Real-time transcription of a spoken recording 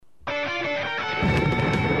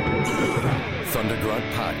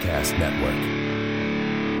Front Podcast Network.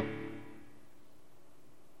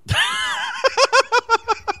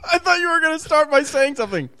 I thought you were going to start by saying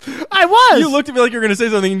something. I was. You looked at me like you were going to say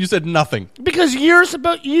something, and you said nothing. Because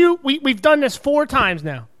we've done this 4 times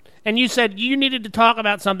now. And you said you needed to talk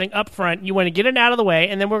about something up front. You want to get it out of the way,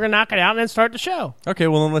 and then we're going to knock it out and then start the show. Okay,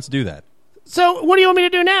 well, then let's do that. So what do you want me to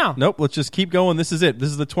do now? Nope, let's just keep going. This is it. This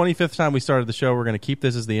is the 25th time we started the show. We're going to keep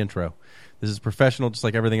this as the intro. This is professional, just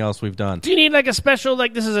like everything else we've done. Do you need like a special,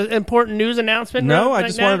 like this is an important news announcement? No, I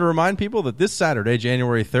just wanted to remind people that this Saturday,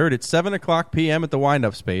 January 3rd, at 7 o'clock p.m. at the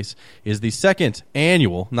Wind-Up Space, is the second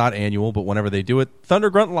annual, not annual, but whenever they do it, Thunder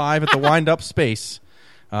Grunt Live at the Wind-Up Space,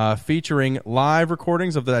 featuring live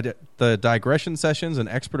recordings of the digression sessions and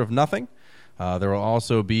Expert of Nothing. There will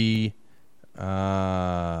also be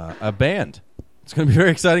a band. It's going to be very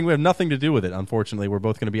exciting. We have nothing to do with it, unfortunately. We're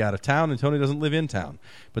both going to be out of town, and Tony doesn't live in town.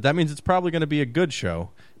 But that means it's probably going to be a good show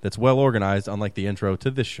that's well organized, unlike the intro to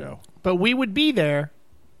this show. But we would be there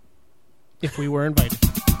if we were invited.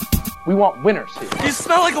 We want winners here. You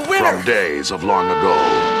smell like a winner! From days of long ago.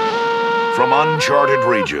 From uncharted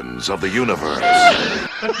regions of the universe.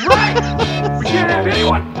 That's right! We can't have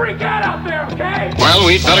anyone freak out there, okay? Well,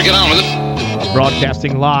 we'd better get on with it.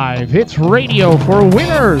 Broadcasting live, it's Radio for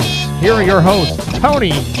Winners. Here are your hosts,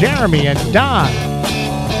 Tony, Jeremy, and Don.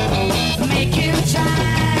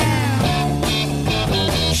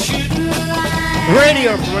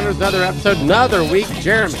 Radio for Winners, another episode, another week.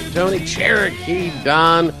 Jeremy, Tony, Cherokee,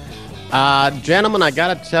 Don. Gentlemen, I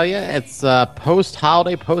got to tell you, it's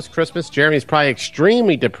post-holiday, post-Christmas. Jeremy's probably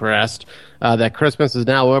extremely depressed that Christmas is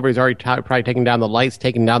now over. He's already probably taking down the lights,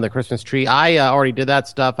 taking down the Christmas tree. I already did that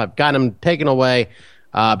stuff. I've got him taken away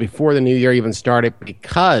before the new year even started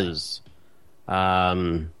because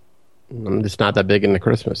I'm just not that big into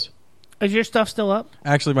Christmas. Is your stuff still up?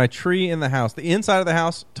 Actually, my tree in the house, the inside of the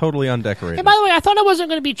house, totally undecorated. Hey, by the way, I thought I wasn't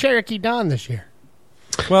going to be Cherokee Don this year.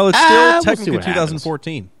 Well, it's still technically we'll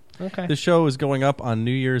 2014. Okay. The show is going up on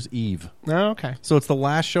New Year's Eve. Oh, okay. So it's the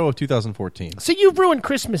last show of 2014. So you've ruined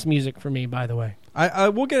Christmas music for me, by the way. I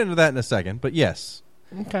will get into that in a second, but yes.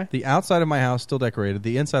 Okay. The outside of my house still decorated.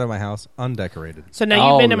 The inside of my house undecorated. So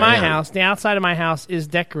now you've been to my house. The outside of my house is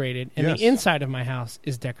decorated, and Yes. the inside of my house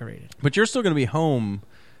is decorated. But you're still going to be home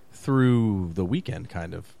through the weekend,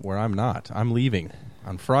 kind of, where I'm not. I'm leaving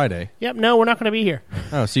on Friday. Yep. No, we're not going to be here.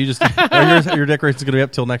 Oh, so you just your decorations are going to be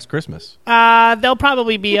up till next Christmas. They'll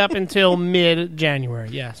probably be up until mid-January.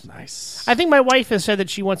 Yes. Nice. I think my wife has said that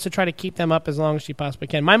she wants to try to keep them up as long as she possibly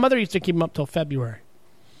can. My mother used to keep them up till February.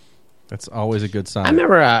 That's always a good sign. I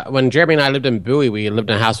remember when Jeremy and I lived in Bowie, we lived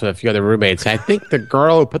in a house with a few other roommates. I think the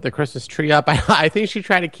girl who put the Christmas tree up, I think she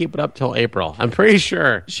tried to keep it up till April. I'm pretty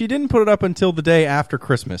sure. She didn't put it up until the day after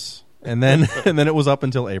Christmas, and then it was up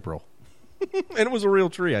until April. And it was a real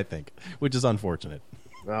tree, I think, which is unfortunate.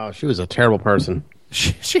 Oh, she was a terrible person.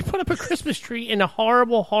 She put up a Christmas tree in a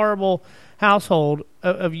horrible, horrible household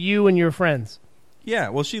of you and your friends. Yeah,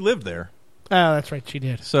 well, she lived there. Oh, that's right, she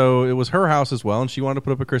did. So it was her house as well, and she wanted to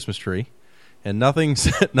put up a Christmas tree. And nothing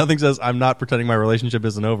says I'm not pretending my relationship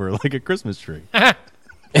isn't over like a Christmas tree.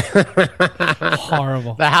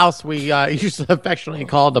 Horrible. The house we used to affectionately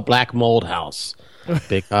call the Black Mold House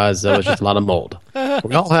because there was just a lot of mold.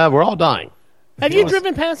 We're all dying. Have you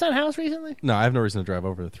driven past that house recently? No, I have no reason to drive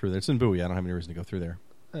through there. It's in Bowie. I don't have any reason to go through there.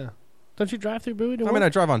 Don't you drive through Bowie to work? I mean, I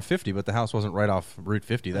drive on 50, but the house wasn't right off Route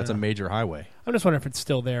 50. That's a major highway. I'm just wondering if it's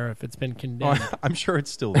still there, if it's been condemned. Oh, I'm sure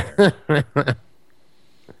it's still there.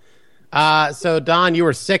 So, Don, you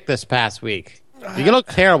were sick this past week. You look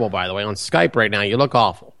terrible, by the way. On Skype right now, you look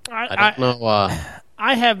awful. I don't know.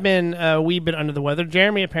 I have been a wee bit under the weather.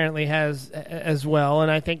 Jeremy apparently has as well, and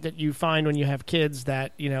I think that you find when you have kids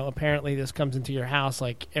that, apparently this comes into your house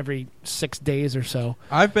like every 6 days or so.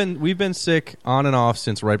 We've been sick on and off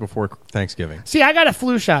since right before Thanksgiving. See, I got a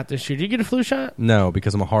flu shot this year. Did you get a flu shot? No,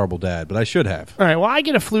 because I'm a horrible dad, but I should have. All right, well, I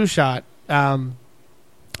get a flu shot.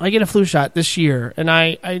 I get a flu shot this year, and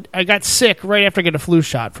I got sick right after I get a flu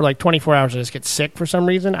shot. For like 24 hours, I just get sick for some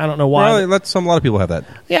reason. I don't know why. Well, a lot of people have that.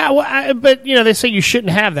 Yeah, well, but they say you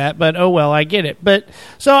shouldn't have that, but oh well, I get it. But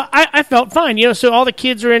so I felt fine, So all the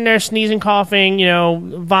kids are in there sneezing, coughing,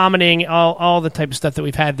 vomiting, all the type of stuff that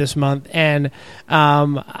we've had this month, and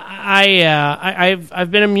I've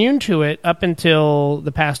been immune to it up until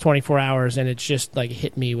the past 24 hours, and it's just like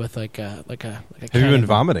hit me with like a. Have you been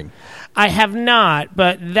vomiting? I have not,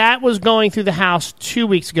 but that was going through the house 2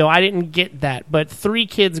 weeks ago. I didn't get that, but 3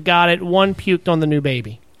 kids got it. 1 puked on the new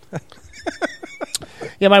baby.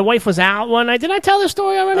 Yeah, my wife was out one night. Did I tell this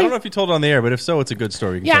story already? I don't know if you told it on the air, but if so, it's a good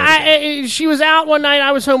story. Yeah, she was out one night.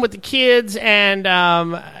 I was home with the kids, and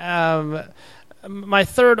my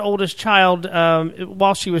third oldest child,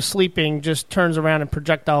 while she was sleeping, just turns around and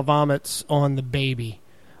projectile vomits on the baby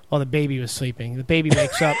while the baby was sleeping. The baby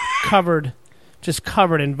wakes up covered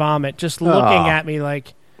in vomit, just looking at me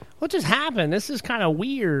like, what just happened? This is kind of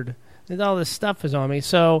weird. And all this stuff is on me.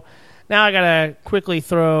 So now I got to quickly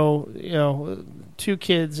throw, 2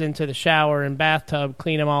 kids into the shower and bathtub,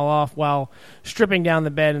 clean them all off while stripping down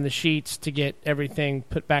the bed and the sheets to get everything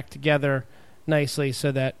put back together nicely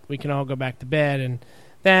so that we can all go back to bed. And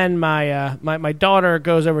then my daughter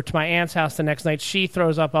goes over to my aunt's house the next night. She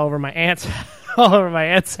throws up all over my aunt's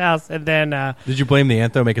house, and then did you blame the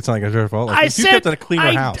aunt though? Make it sound like it was her fault. Like, you kept it a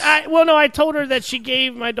cleaner house. No, I told her that she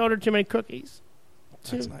gave my daughter too many cookies,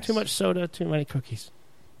 That's nice. too much soda, too many cookies.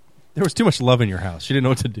 There was too much love in your house. She didn't know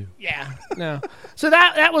what to do. Yeah, no. So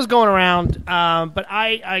that was going around, but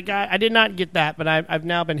I did not get that. But I've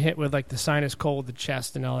now been hit with like the sinus cold, the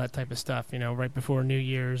chest, and all that type of stuff. Right before New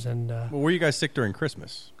Year's. And well, were you guys sick during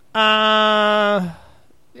Christmas? Not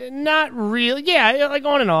really. Yeah, like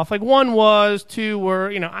on and off. Like 1 was, 2 were.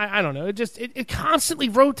 I don't know. It constantly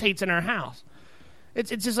rotates in our house. It's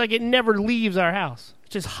just like it never leaves our house.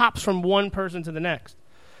 It just hops from one person to the next.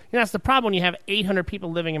 That's the problem when you have 800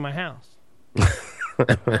 people living in my house.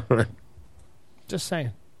 Just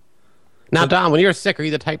saying. Now, Don, when you're sick, are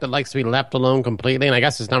you the type that likes to be left alone completely? And I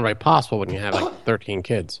guess it's not very possible when you have like 13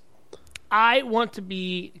 kids. I want to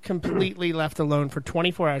be completely left alone for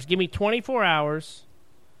 24 hours. Give me 24 hours,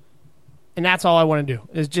 and that's all I want to do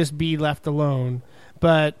is just be left alone.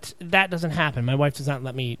 But that doesn't happen. My wife does not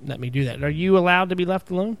let me do that. Are you allowed to be left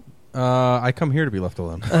alone? I come here to be left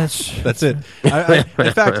alone. That's it.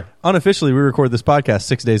 In fact, unofficially, we record this podcast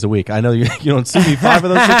 6 days a week. I know you don't see me 5 of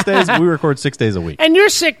those 6 days, but we record 6 days a week. And you're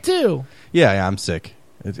sick, too. Yeah, I'm sick.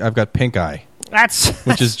 I've got pink eye,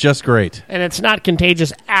 which is just great. And it's not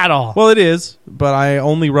contagious at all. Well, it is, but I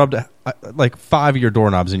only rubbed like 5 of your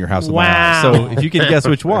doorknobs in your house with my eye. So if you can guess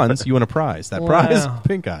which ones, you win a prize. That prize,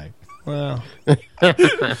 pink eye. Wow.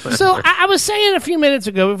 So I was saying a few minutes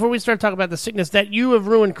ago, before we start talking about the sickness, that you have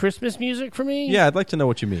ruined Christmas music for me. Yeah, I'd like to know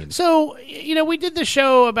what you mean. So, we did the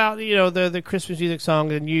show about, the Christmas music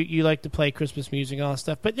song, and you like to play Christmas music and all that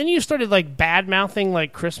stuff. But then you started, like, bad-mouthing,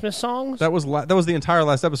 like, Christmas songs. That was the entire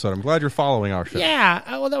last episode. I'm glad you're following our show. Yeah.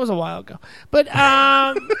 Well, that was a while ago. But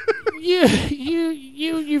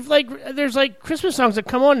you've, like, there's, like, Christmas songs that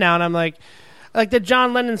come on now, and I'm like the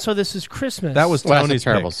John Lennon "So This Is Christmas." That was Tony's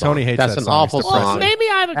terrible song. Tony hates that's that an song. awful Well, song. maybe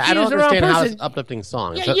I've accused I don't the wrong understand how person. it's an uplifting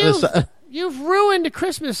song. Yeah, you've ruined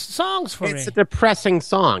Christmas songs for me. It's a depressing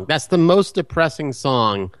song. That's the most depressing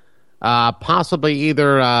song, possibly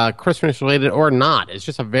either Christmas related or not. It's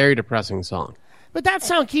just a very depressing song. But that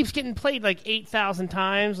song keeps getting played like 8,000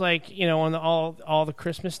 times, like on all the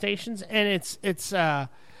Christmas stations, and it's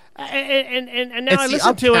and now I it's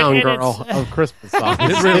listen the to it. Uptown And Girl of Christmas songs.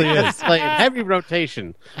 It really is. It's like heavy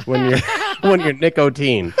rotation when you're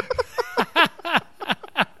nicotine.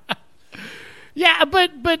 Yeah,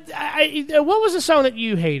 but what was the song that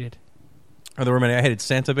you hated? Oh, there were many. I hated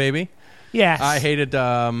Santa Baby. Yes. I hated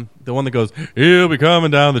the one that goes, "He'll be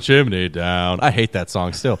coming down the chimney down." I hate that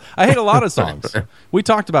song still. I hate a lot of songs. We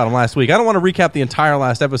talked about them last week. I don't want to recap the entire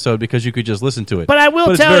last episode because you could just listen to it. But I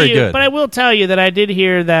will tell you. Good. But I will tell you that I did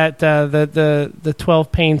hear that the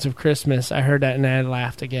 12 Pains of Christmas. I heard that and I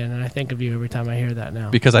laughed again, and I think of you every time I hear that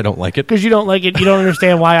now. Because I don't like it. Because you don't like it. You don't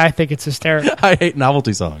understand why I think it's hysterical. I hate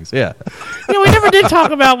novelty songs. Yeah. We never did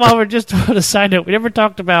talk about. While we're just on a side note, we never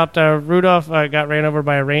talked about Rudolph got ran over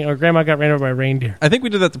by a or Grandma got ran over by a reindeer. I think we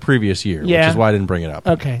did that the previous year, which is why I didn't bring it up.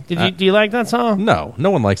 Okay. Do you like that song? No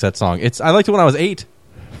one likes that song. I liked it when I was 8.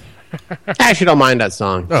 I actually don't mind that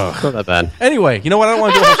song. Oh. It's not that bad. Anyway, you know what? I don't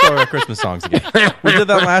want to do a whole show about Christmas songs again. We did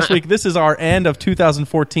that last week. This is our end of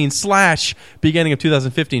 2014 / beginning of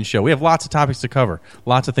 2015 show. We have lots of topics to cover,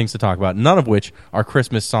 lots of things to talk about, none of which are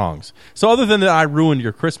Christmas songs. So other than that I ruined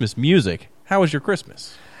your Christmas music, how was your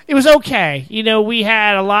Christmas? It was okay. We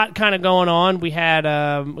had a lot kind of going on. We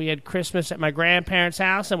had Christmas at my grandparents'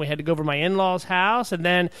 house, and we had to go over to my in-laws' house, and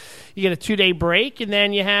then you get a 2-day break, and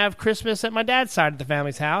then you have Christmas at my dad's side of the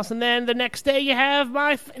family's house, and then the next day you have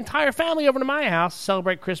my entire family over to my house to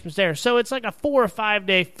celebrate Christmas there. So it's like a 4 or 5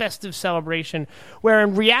 day festive celebration, where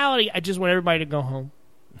in reality I just want everybody to go home.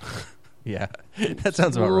 Yeah, that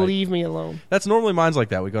sounds about right. Leave me alone. That's normally mine's like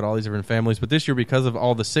that. We go to all these different families, but this year, because of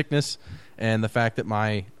all the sickness and the fact that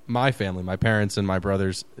my my family, my parents and my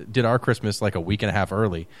brothers, did our Christmas like a week and a half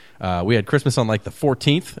early. We had Christmas on like the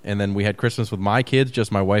 14th, and then we had Christmas with my kids,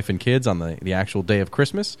 just my wife and kids, on the actual day of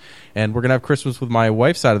Christmas. And we're gonna have Christmas with my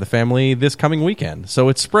wife's side of the family this coming weekend. So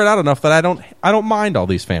it's spread out enough that I don't mind all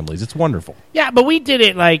these families. It's wonderful. Yeah, but we did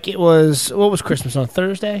it like it was. What was Christmas on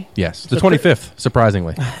Thursday? Yes, the 25th.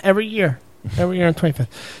 Surprisingly, every year on 25th.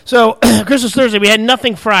 So Christmas Thursday, we had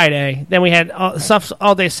nothing Friday. Then we had stuff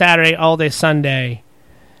all day Saturday, all day Sunday.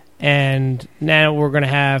 And now we're going to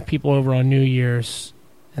have people over on New Year's,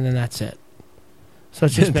 and then that's it. So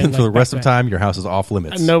it's just been for the rest of the time, your house is off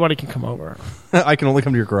limits. Nobody can come over. I can only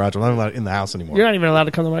come to your garage. I'm not allowed in the house anymore. You're not even allowed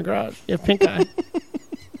to come to my garage. You have pink eye.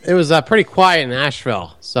 It was pretty quiet in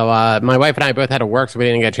Nashville. So my wife and I both had to work, so we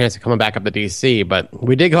didn't get a chance to come back up to D.C., but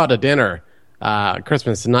we did go out to dinner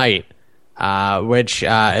Christmas night, which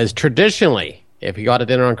is traditionally, if you go out to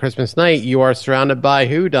dinner on Christmas night, you are surrounded by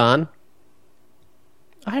who, Don?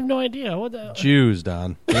 I have no idea. What the... Jews,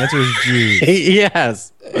 Don. The answer is Jews.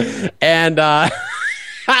 Yes. And I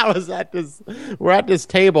was we're at this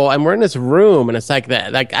table, and we're in this room, and it's like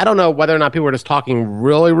that. Like, I don't know whether or not people were just talking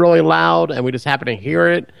really, really loud, and we just happened to hear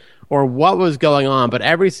it, or what was going on. But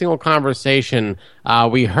every single conversation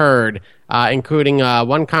we heard, including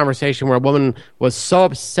one conversation where a woman was so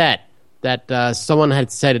upset that someone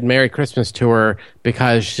had said Merry Christmas to her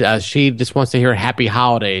because she just wants to hear Happy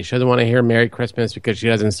Holidays. She doesn't want to hear Merry Christmas because she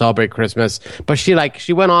doesn't celebrate Christmas. But she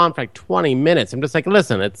went on for like 20 minutes. I'm just like,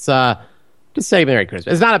 listen, it's just say Merry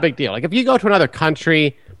Christmas. It's not a big deal. Like, if you go to another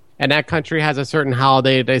country and that country has a certain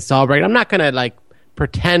holiday they celebrate, I'm not going to like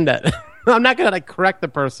pretend that I'm not going to like correct the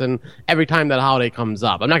person every time that holiday comes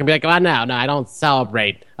up. I'm not going to be like, oh, no, I don't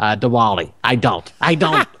celebrate Diwali. I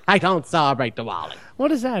don't celebrate Diwali.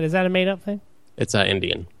 What is that? Is that a made-up thing? It's an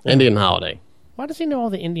Indian holiday. Why does he know all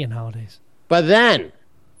the Indian holidays? But then,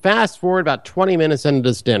 fast forward about 20 minutes into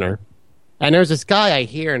this dinner, and there's this guy I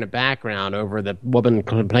hear in the background over the woman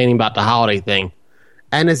complaining about the holiday thing,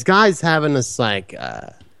 and this guy's having this like, you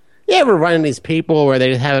ever run into these people where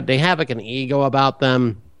they have like an ego about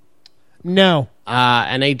them? No.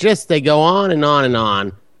 And they go on and on and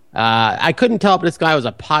on. I couldn't tell if this guy was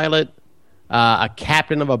a pilot, a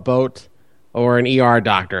captain of a boat, or an ER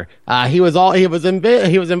doctor. He was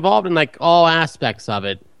involved in like all aspects of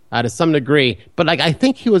it to some degree. But like, I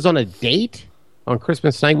think he was on a date on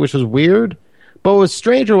Christmas night, which was weird. But what was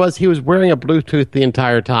stranger was he was wearing a Bluetooth the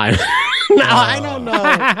entire time. Now, I don't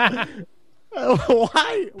know.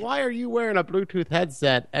 Why are you wearing a Bluetooth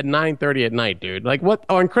headset at 9:30 at night, dude? Like, what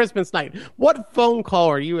on Christmas night? What phone call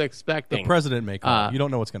are you expecting? The president may call. You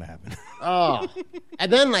don't know what's going to happen. Oh,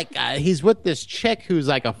 and then like he's with this chick who's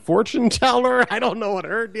like a fortune teller. I don't know what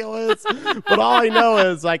her deal is, but all I know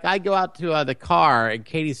is like I go out to the car and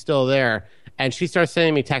Katie's still there, and she starts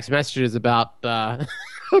sending me text messages about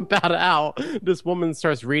about how this woman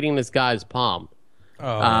starts reading this guy's palm.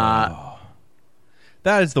 Oh.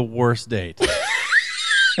 That is the worst date.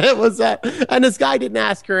 It was that, and this guy didn't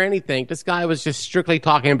ask her anything. This guy was just strictly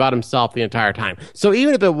talking about himself the entire time. So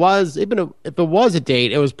even if it was a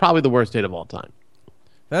date, it was probably the worst date of all time.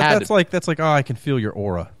 That's like, oh, I can feel your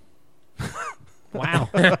aura. Wow.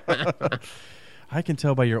 I can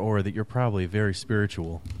tell by your aura that you're probably very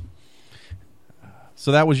spiritual.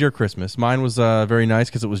 So that was your Christmas. Mine was very nice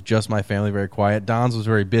because it was just my family, very quiet. Don's was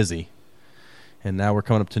very busy. And now we're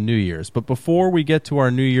coming up to New Year's. But before we get to our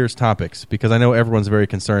New Year's topics, because I know everyone's very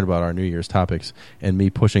concerned about our New Year's topics and me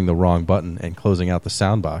pushing the wrong button and closing out the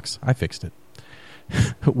sound box, I fixed it.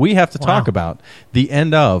 We have to talk about the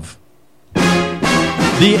end of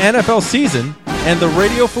the NFL season and the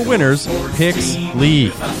Radio for Winners Pigskin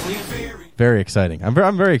League. Very exciting. I'm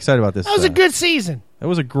very excited about this. That was a good season. It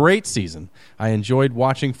was a great season. I enjoyed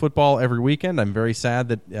watching football every weekend. I'm very sad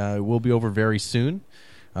that it will be over very soon.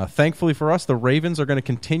 Thankfully for us, the Ravens are going to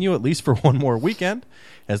continue at least for one more weekend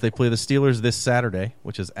as they play the Steelers this Saturday,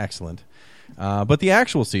 which is excellent. But the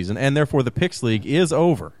actual season, and therefore the Picks League, is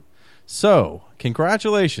over. So,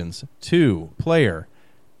 congratulations to player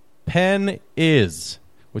Pen Is,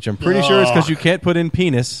 which I'm pretty sure is because you can't put in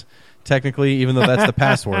penis, technically, even though that's the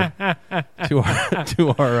password to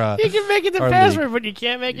our. You can make it the password, league. But you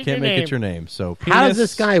can't make it your name. You can't make it your name. So penis, how does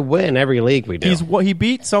this guy win every league we do? He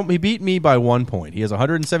beat me by 1 point. He has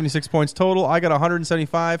 176 points total. I got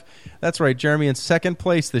 175. That's right, Jeremy in second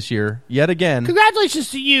place this year yet again. Congratulations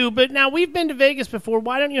to you. But now we've been to Vegas before.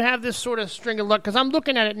 Why don't you have this sort of string of luck? Because I'm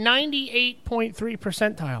looking at it, 98.3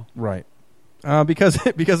 percentile. Right. Because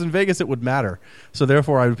in Vegas it would matter. So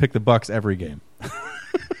therefore I would pick the Bucks every game.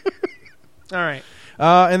 All right.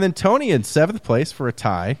 And then Tony in 7th place for a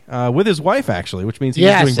tie with his wife, actually, which means he's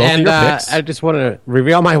doing both of your picks. I just want to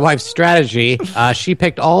reveal my wife's strategy. She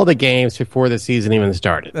picked all the games before the season even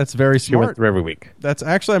started. That's very She went smart. through every week. That's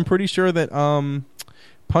actually, I'm pretty sure that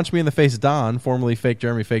Punch Me in the Face Don, formerly Fake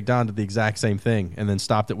Jeremy Fake Don, did the exact same thing and then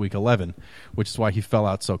stopped at week 11, which is why he fell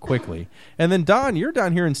out so quickly. And then, Don, you're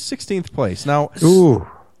down here in 16th place. Now,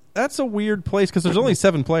 that's a weird place because there's only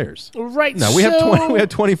 7 players. Right. No, we have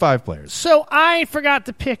 25 players. So I forgot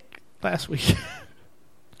to pick last week.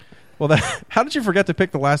 Well, how did you forget to pick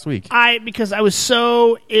the last week? Because I was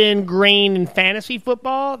so ingrained in fantasy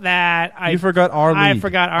football that You forgot our league. I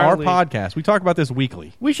forgot our league. Podcast. We talk about this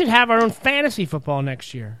weekly. We should have our own fantasy football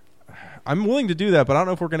next year. I'm willing to do that, but I don't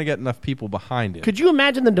know if we're going to get enough people behind it. Could you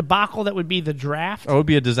imagine the debacle that would be the draft? Oh, it would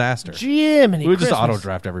be a disaster. Jiminy We would just Christmas.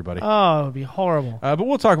 auto-draft everybody. Oh, it would be horrible. But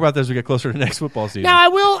we'll talk about this as we get closer to next football season. Now,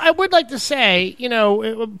 I would like to say,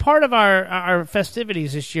 part of our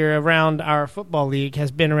festivities this year around our football league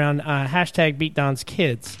has been around hashtag BeatDon's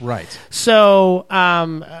Kids. Right. So,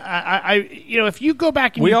 if you go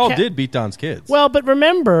back and We all did beat Don's Kids. Well, but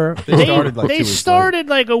remember, They started like 2 they weeks started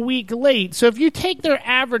like a week late. So if you take their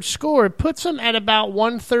average score, it puts them at about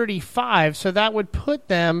 135. So that would put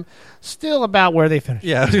them still about where they finished.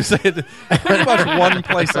 Yeah, I was going to say pretty much one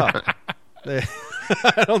place up.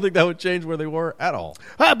 I don't think that would change where they were at all.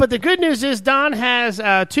 But the good news is Don has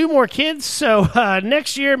 2 more kids, so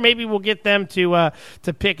next year maybe we'll get them to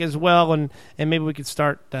pick as well, and maybe we could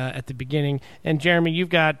start at the beginning. And Jeremy, you've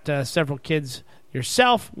got several kids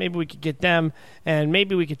yourself. Maybe we could get them, and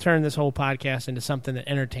maybe we could turn this whole podcast into something that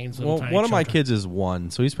entertains little tiny one of my children. kids is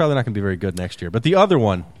 1, so he's probably not going to be very good next year. But the other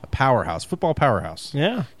one, a powerhouse, football powerhouse.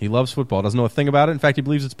 Yeah. He loves football, doesn't know a thing about it. In fact, he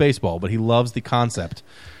believes it's baseball, but he loves the concept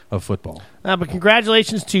of football. But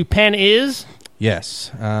congratulations to Penn Is.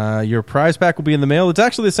 Yes. Your prize pack will be in the mail. It's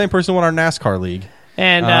actually the same person who won our NASCAR league.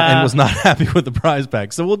 And was not happy with the prize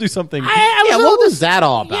pack. So we'll do something. What was that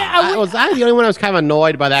all about? Yeah, was I the only one that was kind of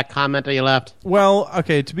annoyed by that comment that you left? Well,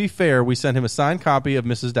 okay, to be fair, we sent him a signed copy of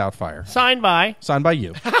Mrs. Doubtfire. Signed by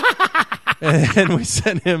you. And we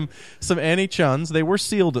sent him some Annie Chuns. They were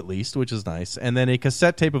sealed at least, which is nice. And then a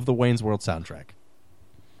cassette tape of the Wayne's World soundtrack.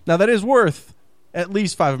 Now, that is worth at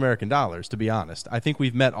least $5 American, to be honest. I think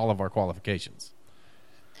we've met all of our qualifications.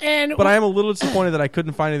 But I am a little disappointed that I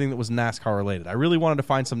couldn't find anything that was NASCAR related. I really wanted to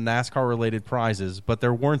find some NASCAR related prizes, but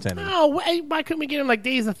there weren't any. Oh, why couldn't we get him like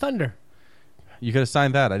Days of Thunder? You could have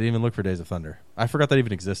signed that. I didn't even look for Days of Thunder. I forgot that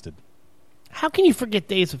even existed. How can you forget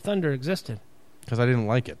Days of Thunder existed? Because I didn't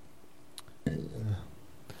like it.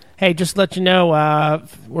 Hey, just to let you know,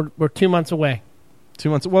 we're 2 months away. 2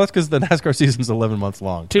 months. Well, that's because the NASCAR season's 11 months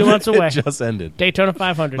long. 2 months away. It just ended. Daytona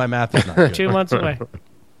 500. My math is not good. 2 months away.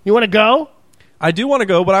 You want to go? I do want to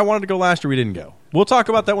go, but I wanted to go last year. We didn't go. We'll talk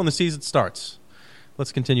about that when the season starts.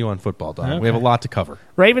 Let's continue on football, Don. Okay. We have a lot to cover.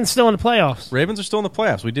 Ravens still in the playoffs. Ravens are still in the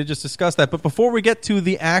playoffs. We did just discuss that. But before we get to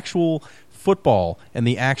the actual football and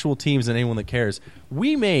the actual teams and anyone that cares,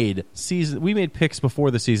 we made picks before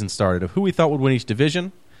the season started of who we thought would win each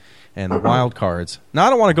division and the wild cards. Now, I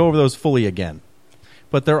don't want to go over those fully again,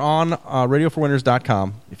 but they're on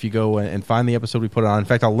radioforwinners.com if you go and find the episode we put it on. In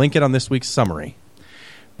fact, I'll link it on this week's summary.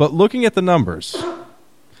 But looking at the numbers,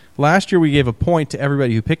 last year we gave a point to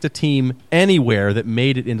everybody who picked a team anywhere that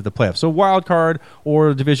made it into the playoffs. So wild card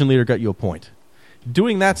or division leader got you a point.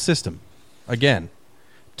 Doing that system, again,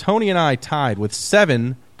 Tony and I tied with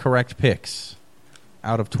 7 correct picks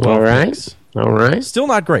out of 12 picks. All right. Still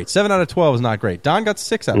not great. 7 out of 12 is not great. Don got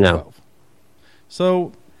 6 out of 12.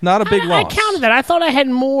 So not a big loss. I counted that. I thought I had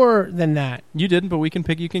more than that. You didn't, but we can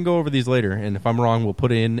pick. You can go over these later, and if I'm wrong, we'll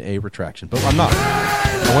put in a retraction. But I'm not.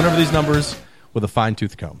 I went over these numbers with a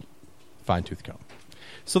fine-tooth comb.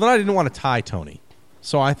 So then I didn't want to tie Tony.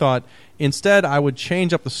 So I thought instead I would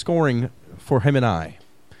change up the scoring for him and I.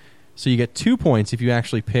 So you get 2 points if you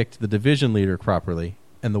actually picked the division leader properly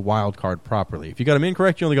and the wild card properly. If you got them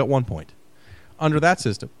incorrect, you only got 1 point. Under that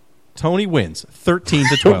system, Tony wins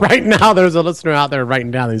 13-12. Right now, there's a listener out there writing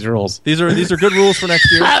down these rules. These are good rules for next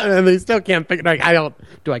year. And they still can't figure. Like,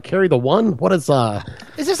 do I carry the 1? What is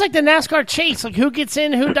Is this like the NASCAR chase? Like who gets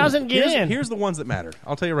in, who doesn't get in? Here's the ones that matter.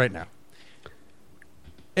 I'll tell you right now.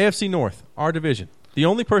 AFC North, our division. The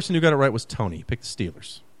only person who got it right was Tony. He picked the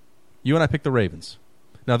Steelers. You and I picked the Ravens.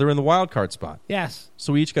 Now they're in the wild card spot. Yes.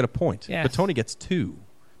 So we each got a point. Yes. But Tony gets 2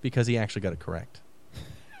 because he actually got it correct.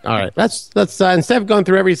 All right, let's instead of going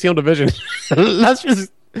through every single division, let's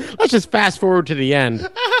just fast forward to the end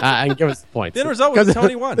and give us the points. The end result was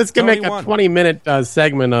Tony won. This can make a 20-minute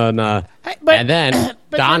segment on. And then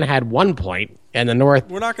but Don had 1 point, and the North.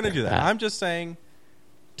 We're not going to do that. I'm just saying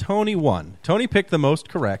Tony won. Tony picked the most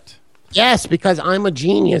correct. Yes, because I'm a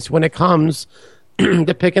genius when it comes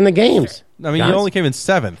to picking the games. I mean, Guys? you only came in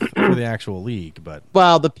 7th for the actual league, but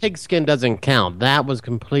Well, the pigskin doesn't count. That was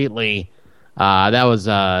completely,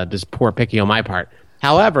 just poor picking on my part.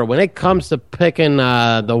 However, when it comes to picking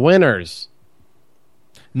the winners,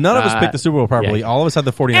 none of us picked the Super Bowl properly. yeah. All of us had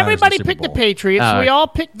the 49ers. Everybody in the Super picked the Bowl. Patriots. We all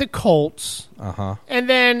picked the Colts. Uh-huh. And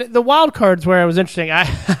then the wild cards where it was interesting. I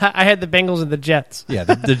had the Bengals and the Jets. Yeah,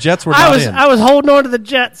 the Jets were not in. I was holding on to the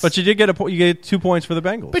Jets. But you did get you get 2 points for the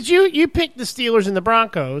Bengals. But you picked the Steelers and the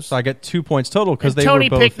Broncos. So I get 2 points total because and they Tony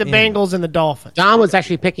were both picked the in. Bengals and the Dolphins. Don was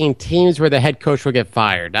actually picking teams where the head coach would get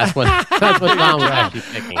fired. That's what Don was actually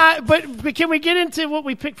picking. But can we get into what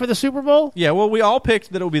we picked for the Super Bowl? Yeah, well, we all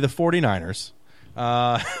picked that it would be the 49ers.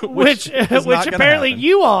 Which is not gonna apparently happen.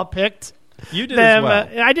 you all picked. You did them. as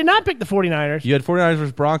well. I did not pick the 49ers. You had 49ers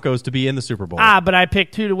versus Broncos to be in the Super Bowl. But I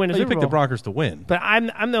picked 2 to win the No, you Super picked Bowl. the Broncos to win. But I'm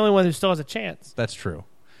the only one who still has a chance. That's true.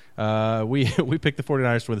 We picked the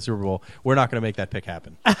 49ers to win the Super Bowl. We're not going to make that pick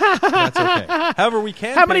happen. That's okay. However, we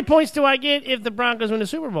can How many pick points do I get if the Broncos win the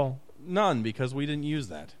Super Bowl? none because we didn't use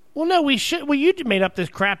that. Well, no, we should. Well, you made up this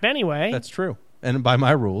crap anyway. That's true. And by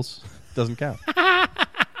my rules, it doesn't count.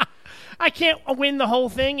 I can't win the whole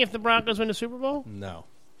thing if the Broncos win the Super Bowl. No.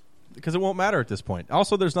 Because it won't matter at this point.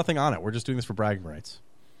 Also, there's nothing on it. We're just doing this for bragging rights.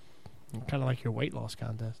 Kind of like your weight loss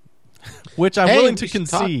contest. Which I'm Hey, willing we to should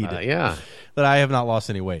talk concede about it, yeah. that I have not lost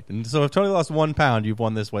any weight. And so if Tony lost 1 pound, you've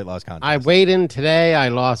won this weight loss contest. I weighed in today. I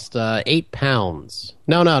lost 8 pounds.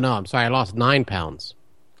 No. I'm sorry. I lost 9 pounds.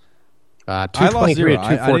 I lost 223 0. to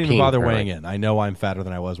 214. I didn't even bother apparently. weighing in. I know I'm fatter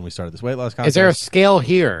than I was when we started this weight loss contest. Is there a scale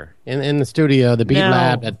here in the studio, the Beat No.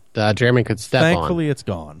 Lab that Jeremy could step Thankfully, on? it's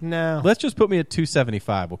gone. No. Let's just put me at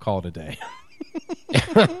 275. We'll call it a day.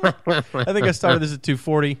 I think I started this at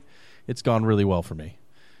 240. It's gone really well for me.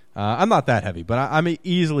 I'm not that heavy, but I'm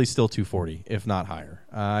easily still 240, if not higher.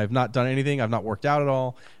 I've not done anything. I've not worked out at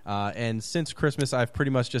all. And since Christmas, I've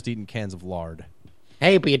pretty much just eaten cans of lard.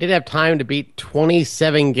 Hey, but you did have time to beat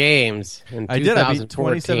 27 games in 2014. I did. I beat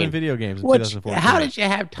 27 video games in 2014. How did you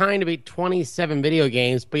have time to beat 27 video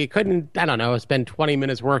games, but you couldn't, I don't know, spend 20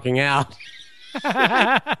 minutes working out?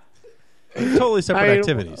 Totally separate I mean,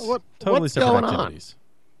 activities. Totally what's separate going on? activities.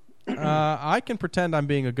 I can pretend I'm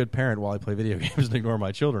being a good parent while I play video games and ignore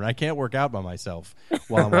my children. I can't work out by myself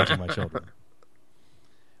while I'm watching my children.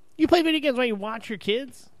 You play video games while you watch your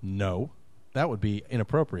kids? No. That would be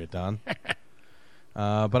inappropriate, Don.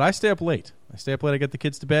 But I stay up late. I get the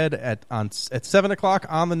kids to bed at 7 o'clock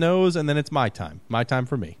on the nose, and then it's my time. My time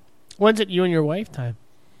for me. When's it you and your wife time?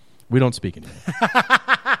 We don't speak anymore.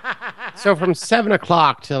 So from 7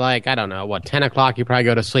 o'clock to 10 o'clock, you probably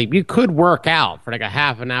go to sleep. You could work out for like a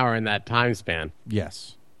half an hour in that time span.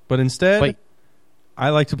 Yes. But instead, But- I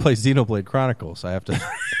like to play Xenoblade Chronicles. I have to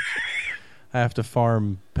I have to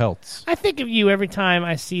farm pelts. I think of you every time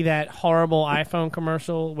I see that horrible iPhone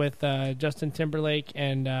commercial with Justin Timberlake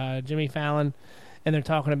and Jimmy Fallon, and they're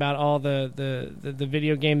talking about all the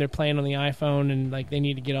video game they're playing on the iPhone, and like they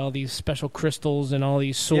need to get all these special crystals and all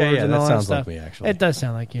these swords Yeah, and that all sounds that like stuff. me, actually. It does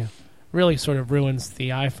sound like you. Really sort of ruins the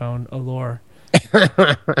iPhone allure.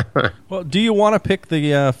 Well, do you want to pick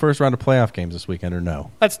the first round of playoff games this weekend or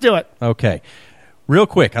no? Let's do it. Okay. Real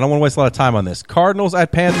quick, I don't want to waste a lot of time on this. Cardinals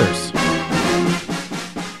at Panthers.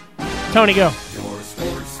 Tony, go.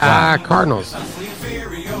 Cardinals.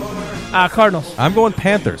 Cardinals. I'm going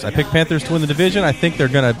Panthers. I picked Panthers to win the division. I think they're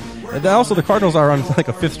going to... Also, the Cardinals are on like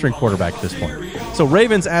a fifth-string quarterback at this point. So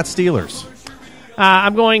Ravens at Steelers.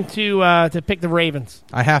 I'm going to pick the Ravens.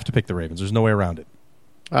 I have to pick the Ravens. There's no way around it.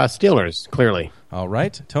 Steelers, clearly. All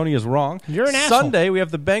right. Tony is wrong. You're an asshole. Sunday, we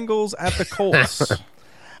have the Bengals at the Colts.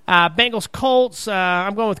 Bengals, Colts.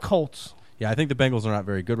 I'm going with Colts. Yeah, I think the Bengals are not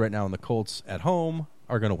very good right now, and the Colts at home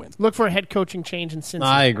are going to win. Look for a head coaching change in Cincy.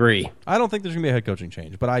 I agree. I don't think there's going to be a head coaching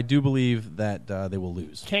change, but I do believe that they will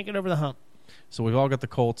lose. Can't get over the hump. So we've all got the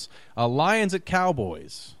Colts. Lions at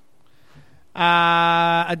Cowboys.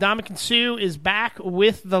 Adamakin Sue is back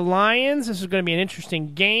with the Lions. This is going to be an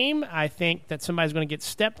interesting game. I think that somebody's going to get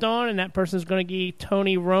stepped on, and that person is going to be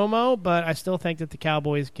Tony Romo, but I still think that the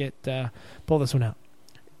Cowboys pull this one out.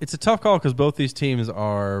 It's a tough call because both these teams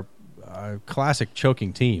are classic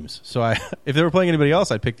choking teams. So if they were playing anybody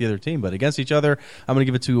else, I'd pick the other team. But against each other, I'm going to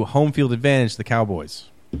give it to home field advantage, the Cowboys.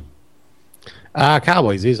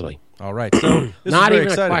 Cowboys, easily. All right. So this Not is very even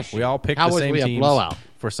a exciting. question. We all picked Cowboys the same will be a teams blowout.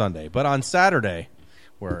 for Sunday. But on Saturday,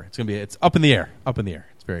 where it's up in the air. Up in the air.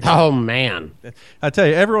 It's very exciting. Oh, man. I tell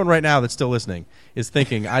you, everyone right now that's still listening is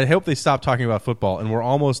thinking, I hope they stop talking about football, and we're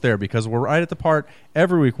almost there because we're right at the part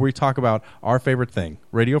every week where we talk about our favorite thing,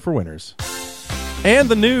 Radio for Winners. And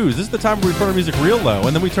the news. This is the time where we put our music real low,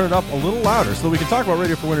 and then we turn it up a little louder so that we can talk about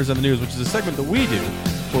Radio for Winners and the news, which is a segment that we do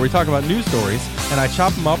where we talk about news stories, and I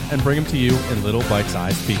chop them up and bring them to you in little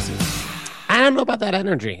bite-sized pieces. I don't know about that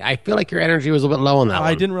energy. I feel like your energy was a little bit low on that one.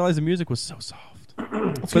 I didn't realize the music was so soft.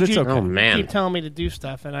 But it's you, okay. Oh, man. You keep telling me to do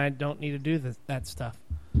stuff, and I don't need to do that stuff.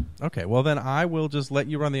 Okay, well then I will just let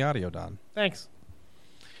you run the audio, Don. Thanks.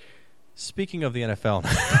 Speaking of the NFL,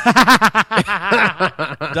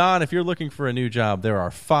 Don, if you're looking for a new job, there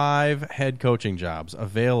are 5 head coaching jobs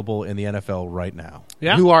available in the NFL right now.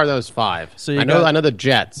 Yeah. Who are those 5? So I know the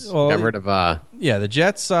Jets got rid of. Yeah, the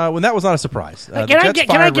Jets. Well, that was not a surprise. Can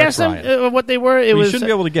I guess them what they were? You shouldn't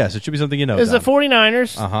be able to guess. It should be something you know. It was the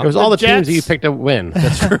 49ers. Uh-huh. It was all the Jets. teams that you picked to win.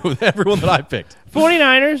 That's true. Everyone that I picked.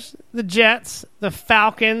 49ers, the Jets, the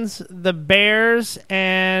Falcons, the Bears,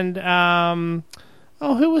 and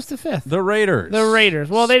who was the 5th? The Raiders. The Raiders.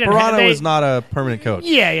 Well, they didn't. Sparano is not a permanent coach.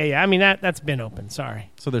 Yeah. I mean that's been open. Sorry.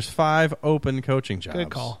 So there's 5 open coaching jobs. Good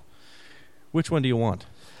call. Which one do you want?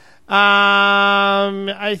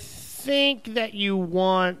 I think that you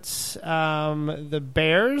want the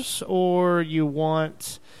Bears, or you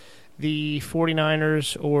want the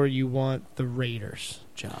 49ers, or you want the Raiders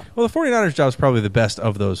job. Well, the 49ers job is probably the best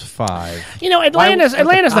of those 5. You know, Atlanta's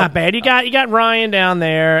not bad. You got Ryan down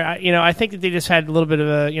there. I think that they just had a little bit of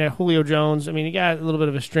a, Julio Jones. I mean, you got a little bit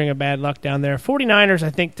of a string of bad luck down there. 49ers, I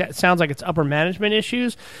think that sounds like it's upper management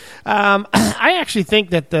issues. I actually think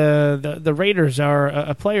that the Raiders are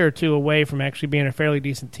a player or two away from actually being a fairly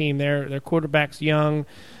decent team. Their quarterback's young.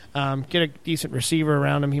 Get a decent receiver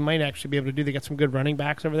around him. He might actually be able to do. They got some good running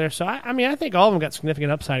backs over there. So, I think all of them got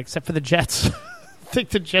significant upside except for the Jets. I think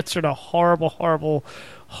the Jets are in a horrible, horrible,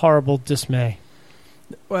 horrible dismay.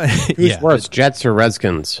 Who's worse, Jets or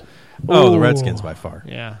Redskins? Oh, the Redskins by far.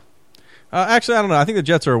 Yeah. Actually, I don't know. I think the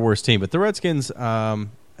Jets are a worse team, but the Redskins, I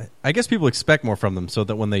guess people expect more from them so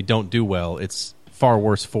that when they don't do well, it's far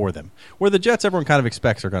worse for them. Where the Jets, everyone kind of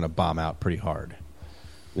expects are going to bomb out pretty hard.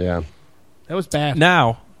 Yeah. That was bad.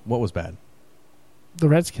 Now, what was bad? The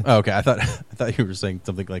Redskins. Oh, okay. I thought you were saying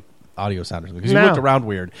something like audio sound or something because No. you looked around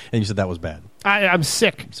weird and you said that was bad. I'm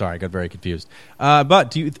sick. Sorry, I got very confused.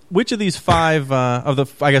 But which of these 5 of the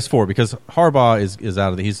 4? Because Harbaugh is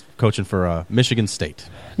out of he's coaching for Michigan State.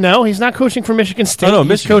 No, he's not coaching for Michigan State. Oh, no, he's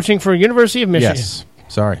Michigan. coaching for University of Michigan. Yes.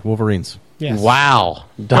 Sorry, Wolverines. Yes. Wow.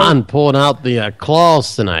 Don pulling out the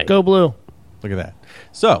claws tonight. Go Blue. Look at that.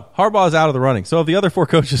 So Harbaugh is out of the running. So of the other 4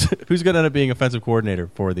 coaches, who's going to end up being offensive coordinator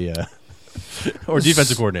for the or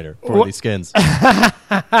defensive coordinator for the Skins?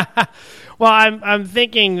 Well, I'm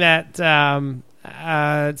thinking that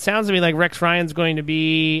it sounds to me like Rex Ryan's going to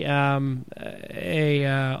be on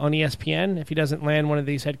ESPN if he doesn't land one of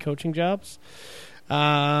these head coaching jobs.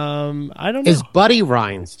 I don't know. Is Buddy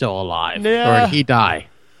Ryan still alive, Yeah. or did he die?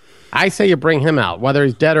 I say you bring him out, whether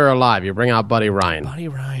he's dead or alive. You bring out Buddy Ryan, Buddy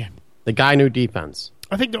Ryan. the guy knew defense.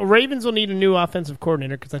 I think the Ravens will need a new offensive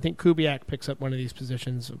coordinator because I think Kubiak picks up one of these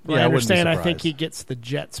positions. Yeah, I I wouldn't be understand. I think surprised. he gets the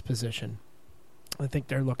Jets position. I think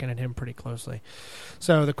they're looking at him pretty closely.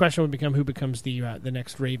 So the question would become who becomes the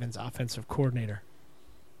next Ravens offensive coordinator.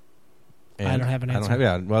 And I don't have an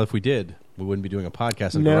answer. Well, if we did, we wouldn't be doing a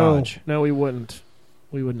podcast in the garage. No, we wouldn't.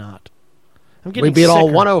 We would not. I'm We getting beat all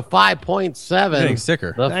sicker. 105.7. Getting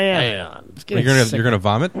sicker. The I am. fan. Just getting You're sicker. gonna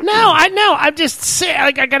vomit. No, I'm just sick.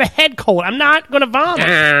 Like, I got a head cold. I'm not going to vomit.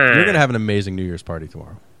 You're gonna have an amazing New Year's party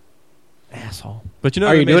tomorrow. Asshole. But you know,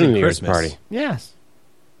 Are you doing a amazing New Year's Christmas. party? Yes.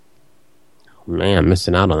 Man, I'm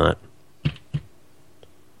missing out on that.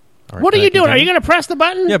 All right, What are can I you doing? Are continue? you going to press the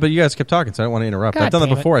button? Yeah, but you guys kept talking, so I don't want to interrupt. God I've done that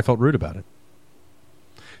damn it. before. I felt rude about it.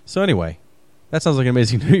 So anyway, that sounds like an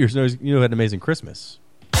amazing New Year's. You had an amazing Christmas.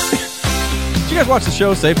 Did you guys watch the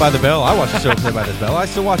show Saved by the Bell? I watched the show Saved by the Bell. I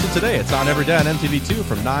still watch it today. It's on every day on MTV2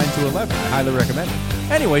 from 9 to 11. I highly recommend it.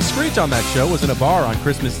 Anyway, Screech on that show was in a bar on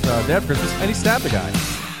Christmas, day after Christmas, and he stabbed a guy.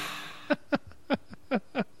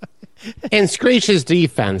 In Screech's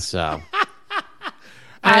defense, though.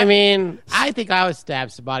 I mean, I think I would stab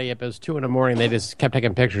somebody if it was 2 a.m. They just kept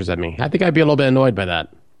taking pictures of me. I think I'd be a little bit annoyed by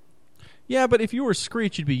that. Yeah, but if you were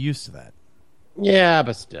Screech, you'd be used to that. Yeah,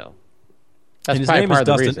 but still. That's And his probably name part is of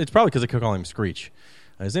the Dustin. reason. It's probably because they could call him Screech.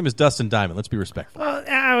 His name is Dustin Diamond. Let's be respectful. Well,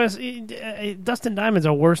 Dustin Diamond's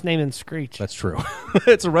a worse name than Screech. That's true.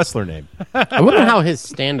 It's a wrestler name. I wonder how his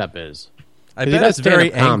stand-up is. I 'Cause he bet does it's very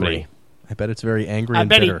stand-up comedy. angry. I bet it's very angry I and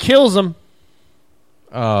bet bitter. he kills him.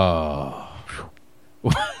 Oh.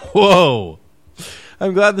 Whoa.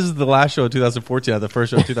 I'm glad this is the last show of 2014, not the first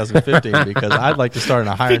show of 2015, because I'd like to start on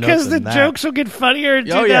a higher Because note the than that. jokes will get funnier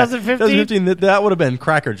in Oh, yeah. 2015. That would have been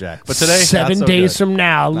crackerjack. But today, 7 not so days good. from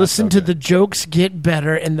now, Not listen so to good. the jokes get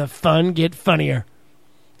better and the fun get funnier.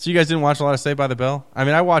 So you guys didn't watch a lot of Saved by the Bell? I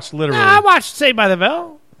mean, I watched literally. I watched Saved by the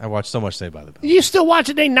Bell. I watched so much Saved by the Bell. You still watch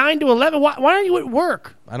it day 9 to 11? Why aren't you at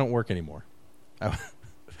work? I don't work anymore. I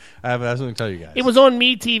have something to tell you guys. It was on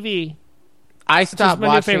Me TV. I stopped my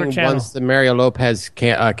new watching favorite channel. once the Mario Lopez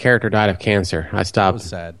character died of cancer. I That stopped. was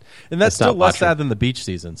sad. And that's still stopped less watching. sad than the beach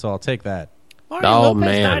season, so I'll take that. Mario Oh, Lopez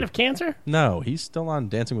man. died of cancer? No, he's still on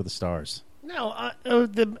Dancing with the Stars. No,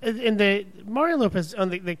 the Mario Lopez,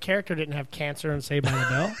 the character didn't have cancer and Saved by the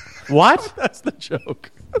Bell. What? That's the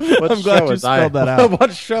joke. What I'm glad show you was I- spelled that out.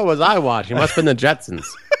 What show was I watching? Must have been the Jetsons.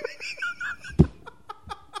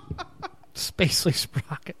 Spacely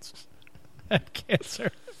Sprockets had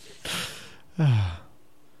cancer.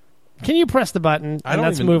 Can you press the button and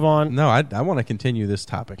let's move on? No, I want to continue this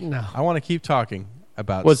topic. No. I want to keep talking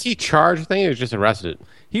about. Was he charged? I think he was just arrested.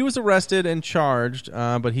 He was arrested and charged,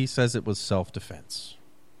 but he says it was self-defense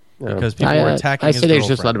No. because people were attacking. I his say they should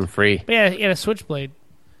just let girlfriend. him free. Yeah, he had a switchblade.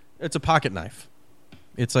 It's a pocket knife.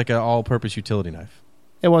 It's like an all-purpose utility knife.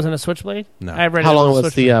 It wasn't a switchblade? No. I read How it long was a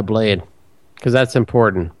was switchblade. the blade? Because that's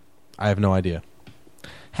important. I have no idea.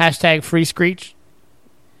 Hashtag free Screech.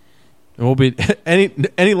 It will be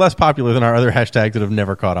any less popular than our other hashtags that have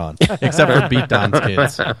never caught on, except for Beat Don's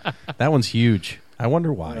Kids. That one's huge. I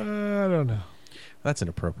wonder why. I don't know. That's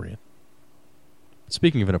inappropriate.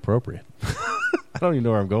 Speaking of inappropriate, I don't even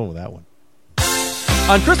know where I'm going with that one.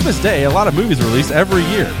 On Christmas Day, a lot of movies release every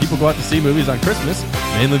year. People go out to see movies on Christmas,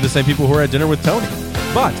 mainly the same people who are at dinner with Tony.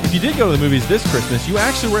 But if you did go to the movies this Christmas, you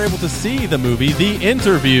actually were able to see the movie The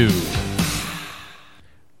Interview.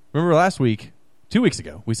 Remember last week, 2 weeks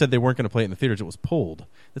ago, we said they weren't going to play it in the theaters. It was pulled.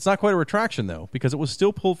 It's not quite a retraction, though, because it was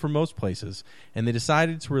still pulled from most places, and they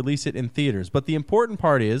decided to release it in theaters. But the important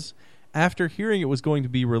part is, after hearing it was going to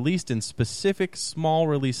be released in specific small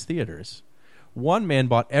release theaters, one man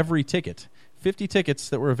bought every ticket, 50 tickets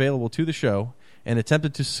that were available to the show, and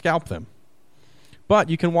attempted to scalp them. But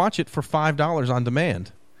you can watch it for $5 on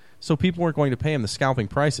demand, so people weren't going to pay him the scalping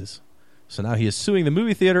prices. So now he is suing the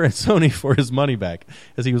movie theater and Sony for his money back,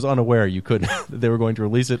 as he was unaware that they were going to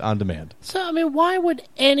release it on demand. So, I mean, why would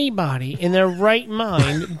anybody in their right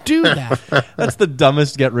mind do that? That's the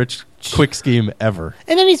dumbest get-rich-quick scheme ever.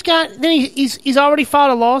 And then he's already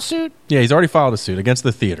filed a lawsuit Yeah, he's already filed a suit against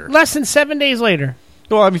the theater. less than 7 days later.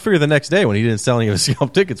 Well, I mean, figure the next day when he didn't sell any of his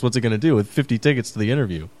scalp tickets, what's it going to do with 50 tickets to the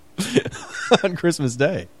interview on Christmas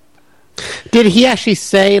Day? Did he actually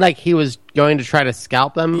say like he was going to try to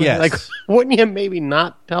scalp them? Yes. Like, wouldn't you maybe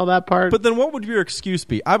not tell that part? But then what would your excuse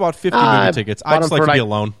be? I bought 50 I movie tickets. bought I just them like for, to be like-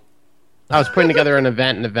 alone. I was putting together an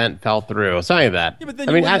event fell through. Something like that. Yeah, but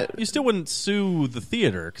then you still wouldn't sue the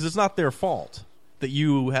theater because it's not their fault that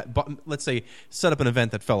you had, let's say, set up an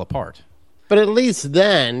event that fell apart. But at least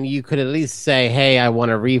then you could at least say, hey, I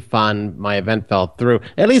want a refund. My event fell through.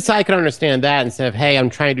 At least I could understand that instead of, hey, I'm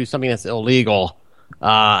trying to do something that's illegal.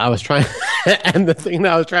 I was trying, and the thing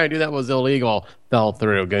that I was trying to do that was illegal fell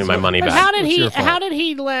through, getting my money But back. how did What's he? your fault?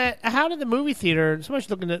 How did the movie theater? So much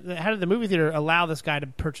looking at how did the movie theater allow this guy to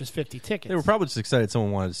purchase 50 tickets? They were probably just excited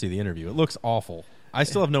someone wanted to see the interview. It looks awful. I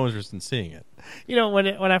still have no interest in seeing it. You know, when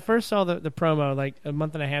I first saw the promo like a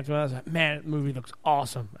month and a half ago, I was like, man, that movie looks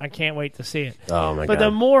awesome. I can't wait to see it. Oh, my But God.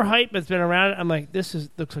 the more hype that's been around it, I'm like,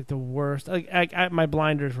 looks like the worst. Like my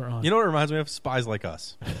blinders were on. You know what it reminds me of? Spies Like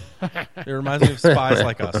Us. It reminds me of Spies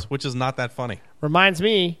Like Us, which is not that funny. Reminds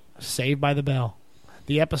me, of Saved by the Bell,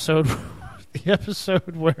 the episode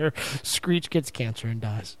where Screech gets cancer and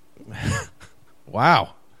dies.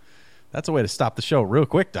 Wow. That's a way to stop the show real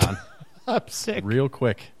quick, Don. I'm sick. Real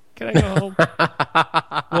quick. Can I go home?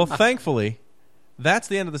 Well, thankfully, that's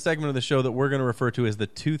the end of the segment of the show that we're going to refer to as the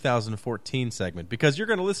 2014 segment, because you're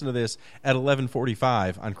going to listen to this at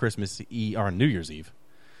 11:45 on Christmas Eve or New Year's Eve.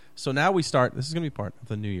 So now we start. This is going to be part of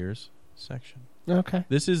the New Year's section. Okay.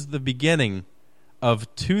 This is the beginning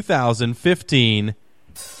of 2015.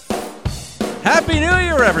 Happy New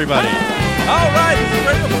Year, everybody! All right, this is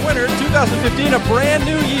Radio for Winners 2015, a brand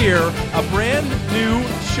new year, a brand new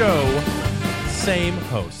show, same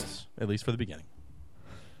hosts, at least for the beginning.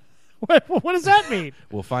 What does that mean?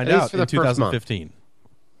 We'll find At least out for in the first month. 2015.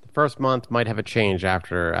 The first month might have a change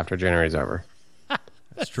after January's over.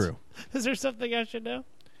 That's true. Is there something I should know?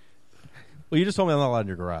 Well, you just told me I'm not allowed in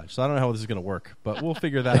your garage, so I don't know how this is going to work, but we'll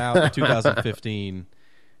figure that out in 2015.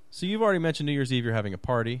 So you've already mentioned New Year's Eve. You're having a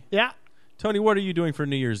party. Yeah. Tony, what are you doing for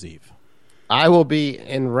New Year's Eve? I will be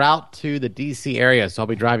en route to the D.C. area, so I'll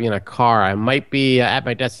be driving in a car. I might be at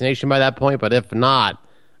my destination by that point, but if not,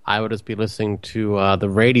 I will just be listening to the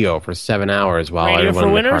radio for 7 hours while Radio everyone for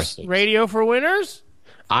in the car winners. sleeps. Radio for winners.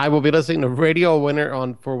 I will be listening to Radio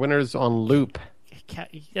for Winners on loop.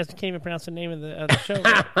 He can't even pronounce the name of the show.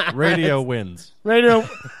 Radio wins. Radio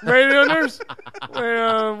numbers.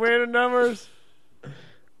 Radio numbers.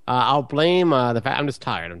 I'll blame the fact I'm just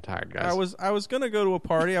tired. I'm tired, guys. I was going to go to a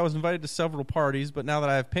party. I was invited to several parties, but now that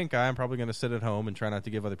I have pink eye, I'm probably going to sit at home and try not to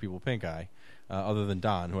give other people pink eye, other than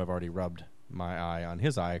Don, who I've already rubbed my eye on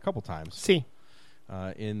his eye a couple times. See.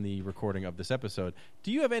 In the recording of this episode.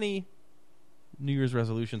 Do you have any New Year's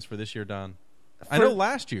resolutions for this year, Don? I know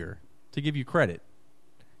last year, to give you credit,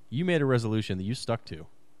 you made a resolution that you stuck to.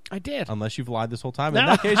 I did. Unless you've lied this whole time. In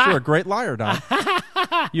that case, you're a great liar, Don.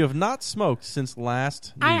 You have not smoked since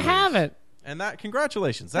last New Year's. I haven't. And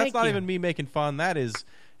congratulations. That's Thank not you. even me making fun. That is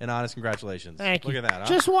an honest congratulations. Thank you. Look at that. Huh?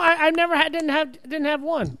 Just one. I never didn't have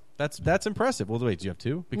one. That's impressive. Well, wait, do you have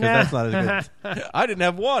two? Because that's not as good. I didn't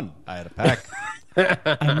have one. I had a pack.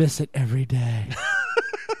 I miss it every day.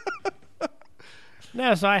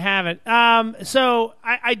 No, so I haven't. So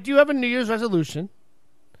I do have a New Year's resolution,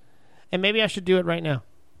 and maybe I should do it right now.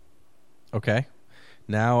 Okay.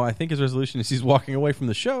 Now I think his resolution is he's walking away from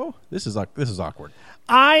the show. This is awkward.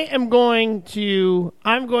 I'm going to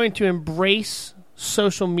embrace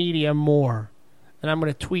social media more, and I'm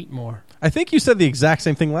going to tweet more. I think you said the exact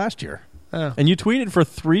same thing last year. Oh. And you tweeted for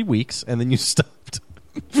 3 weeks, and then you stopped.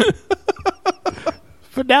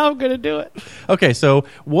 But now I'm going to do it. Okay, so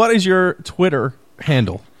what is your Twitter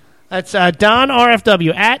handle? That's Don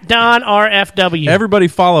RFW, at Don RFW. Everybody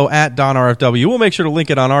follow at Don RFW. We'll make sure to link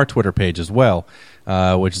it on our Twitter page as well,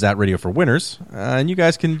 which is at Radio for Winners. And you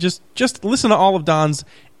guys can just listen to all of Don's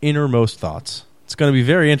innermost thoughts. It's going to be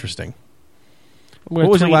very interesting. What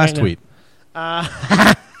was your last tweet? Their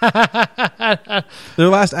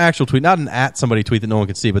last actual tweet, not an at somebody tweet that no one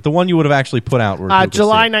could see, but the one you would have actually put out. Where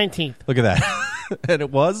July 19th. Look at that. And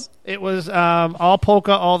it was? It was all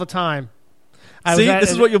polka all the time.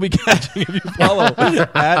 This is what you'll be catching if you follow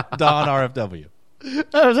at Don RFW.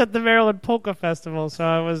 I was at the Maryland Polka Festival, so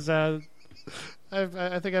I was. I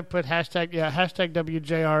think I put hashtag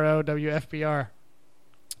WJRO WFBR.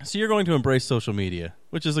 So you're going to embrace social media,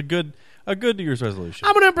 which is a good New Year's resolution.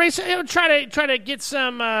 I'm going to embrace it. Try to get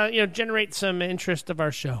some, generate some interest of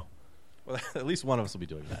our show. Well, at least one of us will be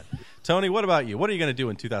doing that. Tony, what about you? What are you going to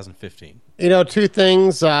do in 2015? Two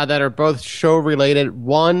things that are both show-related.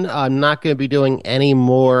 One, I'm not going to be doing any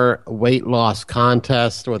more weight loss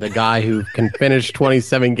contests with a guy who can finish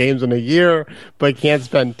 27 games in a year but can't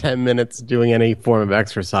spend 10 minutes doing any form of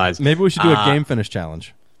exercise. Maybe we should do a game finish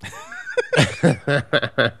challenge.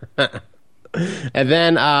 And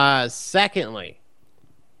then, secondly,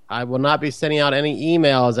 I will not be sending out any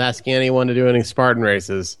emails asking anyone to do any Spartan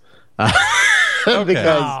races.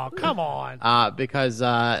 Because come on. Because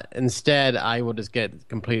instead I will just get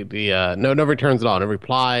completely no returns at all, no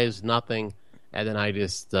replies, nothing, and then I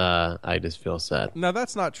just feel sad. No,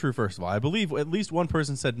 that's not true. First of all, I believe at least one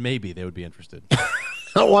person said maybe they would be interested.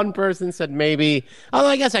 One person said maybe. Although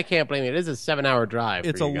I guess I can't blame it. It is a 7-hour drive.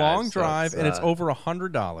 It's a long drive, and it's over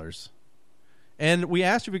 $100. And we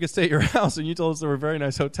asked you if we could stay at your house, and you told us there were very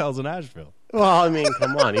nice hotels in Asheville. Well, I mean,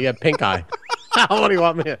 come on, you have pink eye. What do you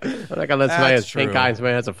want me to? I'm not gonna let somebody has pink eye and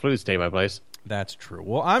somebody has a flu stay at my place. That's true.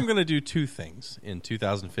 Well, I'm going to do two things in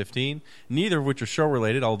 2015, neither of which are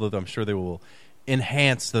show-related, although I'm sure they will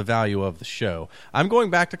enhance the value of the show. I'm going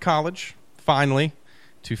back to college, finally,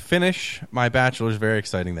 to finish my bachelor's. Very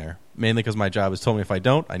exciting there, mainly because my job has told me if I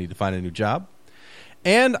don't, I need to find a new job.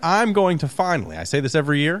 And I'm going to finally, I say this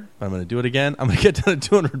every year, but I'm going to do it again. I'm going to get down to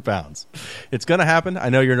 200 pounds. It's going to happen. I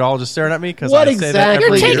know you're all just staring at me because I say that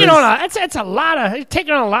every year. That's a lot of, you're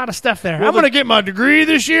taking on a lot of stuff there. Well, I'm going to get my degree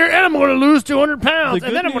this year, and I'm going to lose 200 pounds,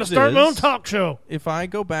 and then I'm going to start my own talk show. If I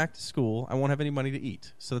go back to school, I won't have any money to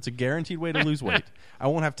eat. So that's a guaranteed way to lose weight. I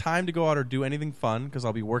won't have time to go out or do anything fun because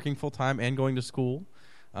I'll be working full-time and going to school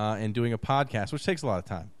and doing a podcast, which takes a lot of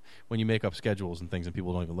time when you make up schedules and things and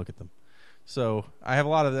people don't even look at them. So I have a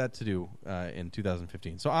lot of that to do in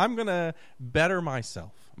 2015. So I'm going to better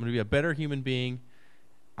myself. I'm going to be a better human being.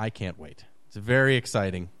 I can't wait. It's very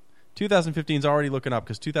exciting. 2015 is already looking up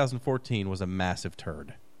because 2014 was a massive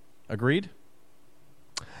turd. Agreed?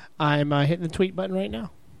 I'm hitting the tweet button right now.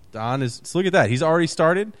 Don is. So look at that. He's already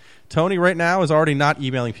started. Tony right now is already not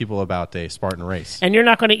emailing people about a Spartan race. And you're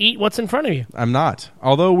not going to eat what's in front of you. I'm not.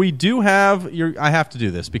 Although we do have. I have to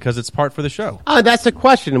do this because it's part for the show. That's the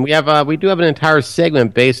question. We do have an entire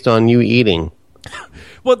segment based on you eating.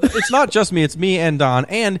 Well, it's not just me. It's me and Don.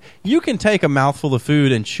 And you can take a mouthful of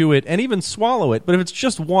food and chew it and even swallow it. But if it's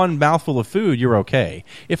just one mouthful of food, you're okay.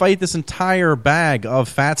 If I eat this entire bag of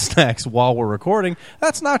fat snacks while we're recording,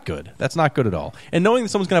 that's not good. That's not good at all. And knowing that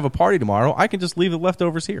someone's going to have a party tomorrow, I can just leave the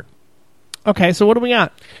leftovers here. Okay, so what do we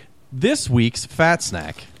got? This week's fat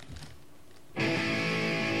snack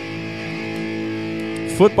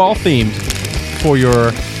football themed for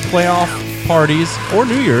your playoff parties or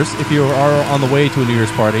New Year's if you are on the way to a New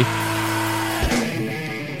Year's party.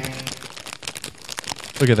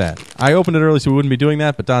 Look at that. I opened it early so we wouldn't be doing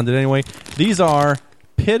that, but Don did anyway. These are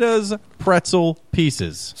Pitta's pretzel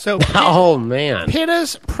pieces. So, Oh, man.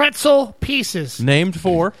 Pitta's pretzel pieces. Named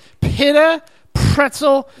for... Pitta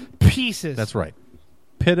pretzel pieces. That's right.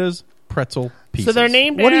 Pitta's pretzel pieces. So they're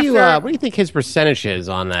named What after... do you think his percentage is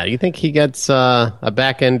on that? You think he gets a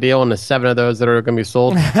back-end deal on the 7 of those that are going to be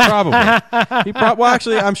sold? Probably. Well,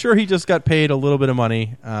 actually, I'm sure he just got paid a little bit of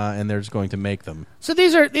money, and they're just going to make them. So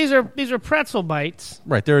these are pretzel bites.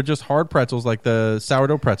 Right. They're just hard pretzels, like the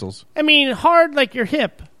sourdough pretzels. I mean, hard like your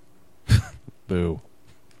hip. Boo.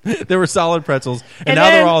 They were solid pretzels, and now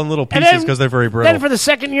then- they're all in little and pieces then- because they're very brittle. Then for the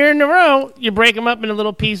second year in a row, you break them up into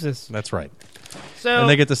little pieces. That's right. So And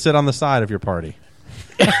they get to sit on the side of your party.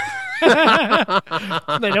 they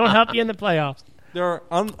don't help you in the playoffs. They're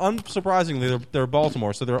unsurprisingly they're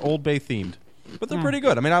Baltimore, so they're Old Bay themed, but they're pretty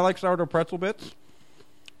good. I mean, I like sourdough pretzel bits.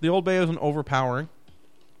 The Old Bay isn't overpowering.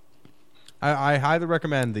 I highly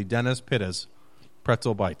recommend the Dennis Pitta's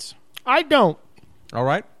pretzel bites. I don't. All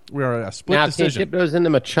right, we are a split Now, can you decision. dip those into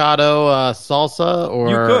Machado salsa? Or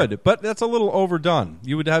You could, but that's a little overdone.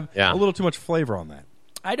 You would have Yeah. a little too much flavor on that.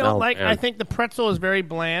 I don't Oh, like. man. I think the pretzel is very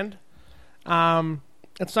bland.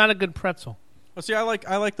 It's not a good pretzel. Well, see, I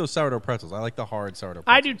like those sourdough pretzels. I like the hard sourdough.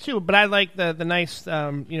 I pretzels. do too, but I like the nice,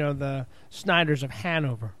 the Snyder's of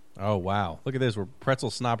Hanover. Oh wow, look at this. We're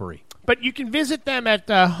pretzel snobbery. But you can visit them at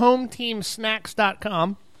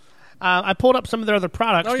hometeamsnacks.com. I pulled up some of their other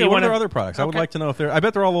products. Oh Do yeah, you what are wanna- their other products? I would Okay. like to know if they're. I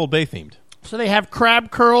bet they're all Old Bay themed. So they have crab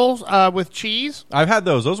curls with cheese, I've had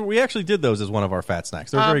those. We actually did those as one of our fat snacks.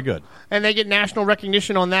 They're very good. and they get national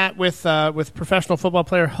recognition on that with professional football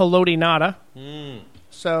player Haloti Nada.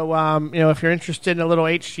 So if you're interested in a little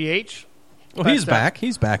HGH, Well, he's back.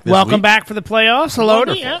 He's back this welcome week. back for the playoffs,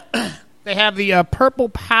 Haloti. Wonderful. Yeah. They have the Purple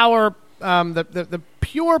Power, the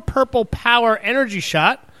Pure Purple Power Energy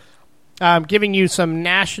Shot. Giving you some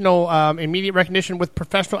national immediate recognition with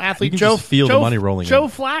professional athlete You can just feel the money rolling Joe in.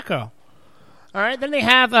 Flacco. All right, then they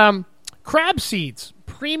have crab seeds,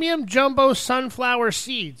 premium jumbo sunflower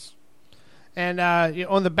seeds, and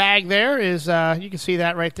on the bag there is you can see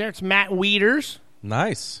that right there. It's Matt Wieters,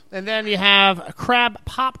 Nice. and then you have crab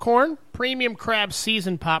popcorn, premium crab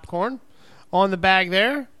seasoned popcorn, on the bag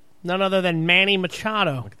there. None other than Manny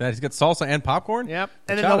Machado. Look at that. He's got salsa and popcorn. Yep,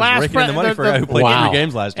 and then Child the is last raking in the money for a guy who played Wow. every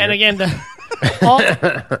games last year. And again,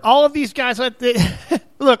 all of these guys.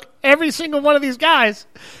 Look, every single one of these guys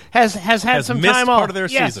has had some missed time part off. of their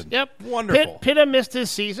Yes, season. Yep, Wonderful. Pitta missed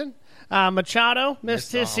his season. Machado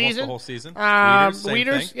missed his almost season. the whole season. Wieters, same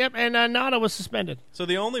Wieters, thing. yep, and Nada was suspended. So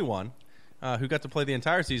the only one who got to play the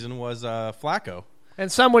entire season was Flacco.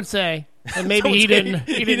 And some would say, and maybe Someone he said didn't.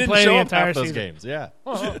 He didn't play show the up entire half those season. games. Yeah,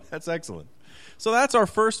 that's excellent. So that's our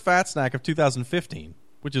first fat snack of 2015,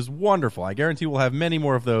 which is wonderful. I guarantee we'll have many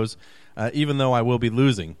more of those, even though I will be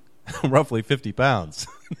losing roughly 50 pounds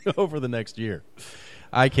over the next year.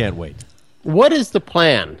 I can't wait. What is the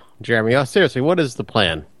plan, Jeremy? Oh, seriously, what is the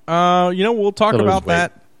plan? We'll talk Lose about weight.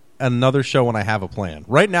 that another show when I have a plan.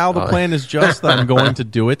 Right now, the plan is just that I'm going to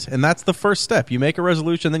do it, and that's the first step. You make a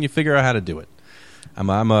resolution, then you figure out how to do it.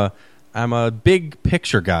 I'm a big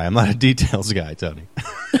picture guy. I'm not a details guy, Tony.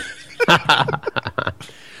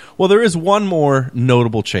 Well, there is one more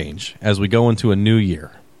notable change as we go into a new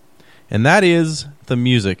year, and that is the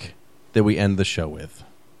music that we end the show with.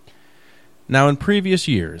 Now, in previous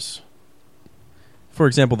years, for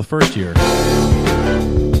example, the first year,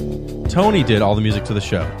 Tony did all the music to the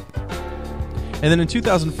show. And then in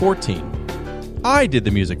 2014, I did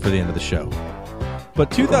the music for the end of the show.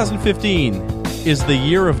 But 2015 is the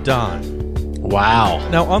year of Don. Wow.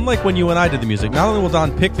 Now, unlike when you and I did the music, not only will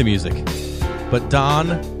Don pick the music, but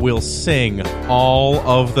Don will sing all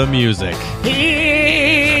of the music.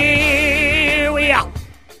 Here we are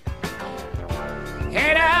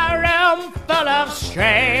in a room full of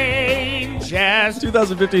strangers,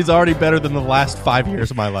 2015 is already better than the last 5 years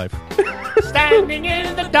of my life. standing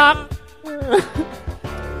in the dark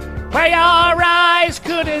where your eyes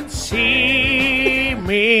couldn't see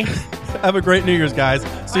me. Have a great New Year's, guys.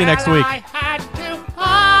 See you next week. I had to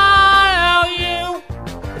follow you,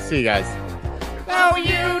 See you guys. though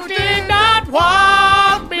you did not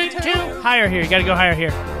want me to. Higher here. You got to go higher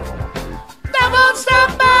here. Double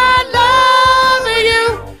stop my loving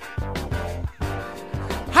you.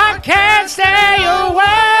 I can't stay away.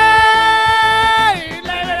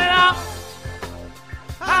 Living it up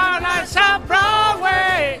on nights of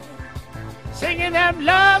Broadway, singing them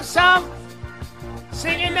love songs,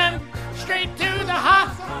 singing them straight to the heart.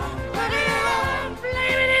 Living it up,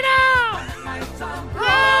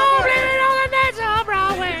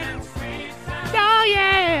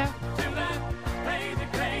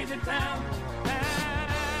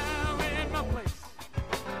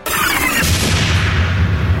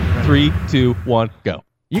 3, 2, 1, go.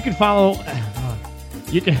 You can follow.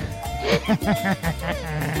 You can.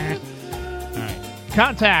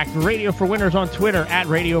 Contact Radio for Winners on Twitter at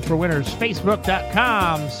Radio for Winners,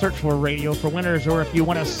 Facebook.com, search for Radio for Winners, or if you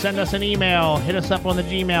want to send us an email, hit us up on the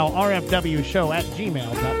Gmail,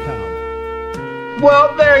 rfwshow@gmail.com.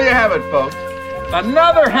 Well, there you have it, folks.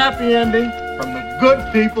 Another happy ending from the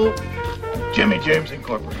good people of Jimmy James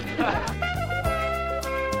Incorporated.